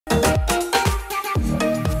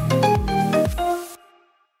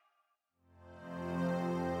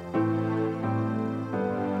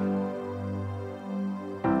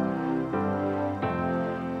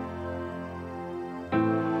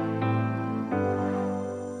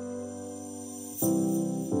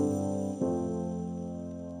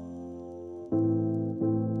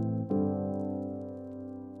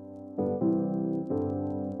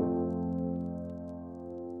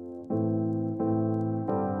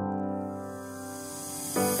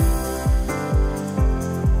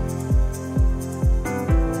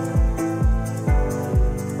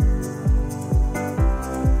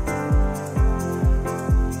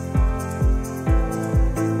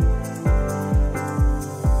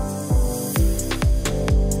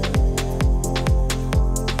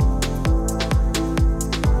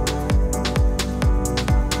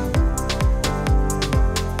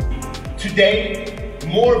Today,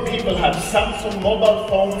 more people have Samsung mobile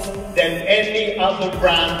phones than any other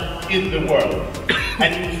brand in the world.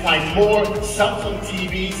 And you will find more Samsung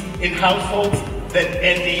TVs in households than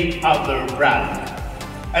any other brand.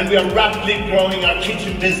 And we are rapidly growing our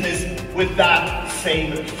kitchen business with that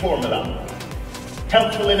same formula.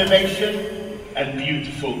 Helpful innovation and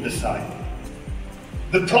beautiful design.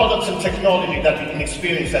 The products and technology that we can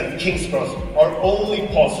experience at King's Cross are only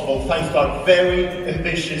possible thanks to our very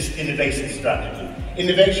ambitious innovation strategy.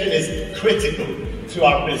 Innovation is critical to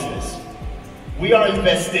our business. We are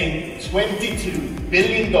investing $22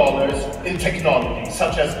 billion in technology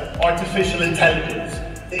such as artificial intelligence,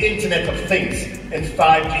 the Internet of Things, and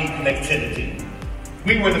 5G connectivity.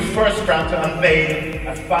 We were the first brand to unveil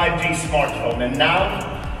a 5G smartphone, and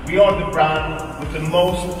now we are the brand with the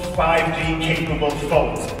most 5G capable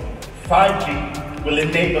phones. 5G will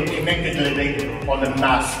enable connected living on a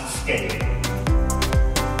mass scale.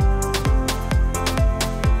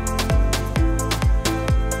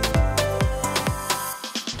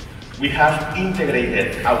 We have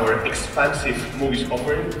integrated our expansive movies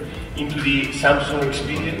offering into the Samsung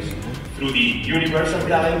experience through the universal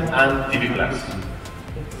line and TV Plus.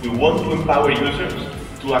 We want to empower users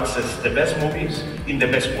to access the best movies in the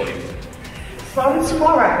best quality. From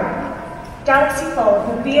tomorrow, Galaxy Fold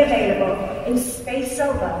will be available in Space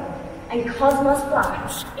Silver and Cosmos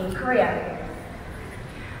Black in Korea.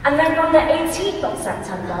 And then from the 18th of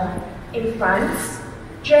September in France,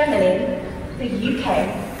 Germany, the UK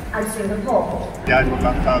and Singapore. Ya hemos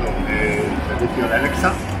lanzado el servicio de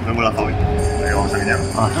Alexa, no hemos lanzado hoy, porque vamos a guiar.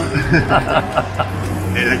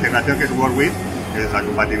 La integración que es WorkWith, que es la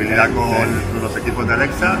compatibilidad con los equipos de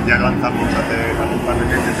Alexa. Ya lanzamos hace un par de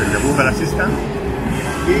meses el de Google Assistant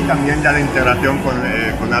y también ya la integración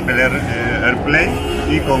con Apple AirPlay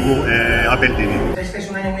y con Apple TV. Este es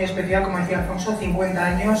un año muy especial, como decía Alfonso, 50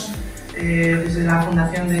 años desde la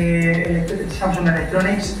fundación de Samsung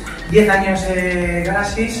Electronics, 10 años de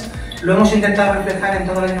Galaxy. Lo hemos intentado reflejar en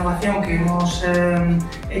toda la innovación que hemos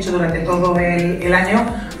hecho durante todo el año.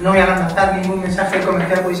 No voy a lanzar ningún mensaje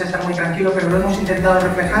comercial, podéis estar muy tranquilos, pero lo hemos intentado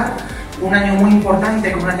reflejar. Un año muy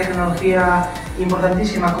importante con una tecnología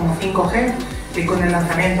importantísima como 5G, que con el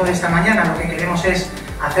lanzamiento de esta mañana lo que queremos es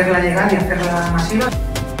hacerla llegar y hacerla masiva.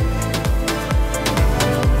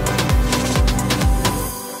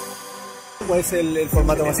 ¿Cuál es el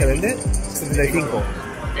formato más se vende? 75.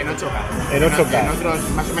 En 8K. En 8K. En otros,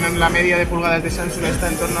 más o menos la media de pulgadas de Samsung está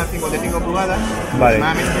en torno a 55 pulgadas, vale,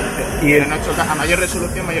 aproximadamente. Y en 8K, a mayor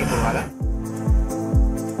resolución, mayor pulgada.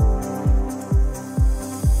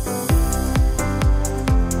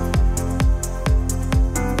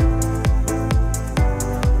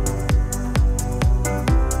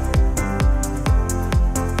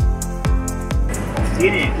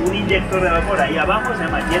 Tiene un inyector de vapor ahí abajo, se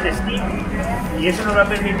llama Jet Steam, y eso nos va a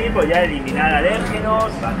permitir pues, ya eliminar alérgenos,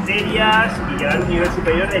 bacterias y llegar a un nivel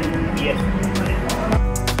superior de limpieza.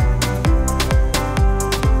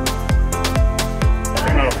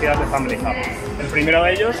 Tecnologías de Family Hub. El primero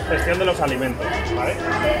de ellos, gestión de los alimentos. ¿Vale?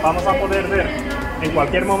 Vamos a poder ver en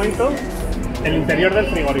cualquier momento el interior del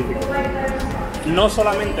frigorífico. No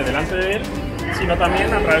solamente delante de él, sino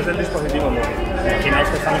también a través del dispositivo móvil. Imaginaos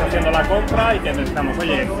que estamos haciendo la compra y que necesitamos,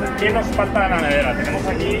 oye, ¿qué nos falta en la nevera? Tenemos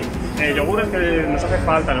aquí yogures que nos hace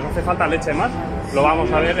falta leche más, lo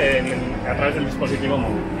vamos a ver a través del dispositivo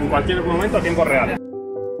móvil, en cualquier momento a tiempo real.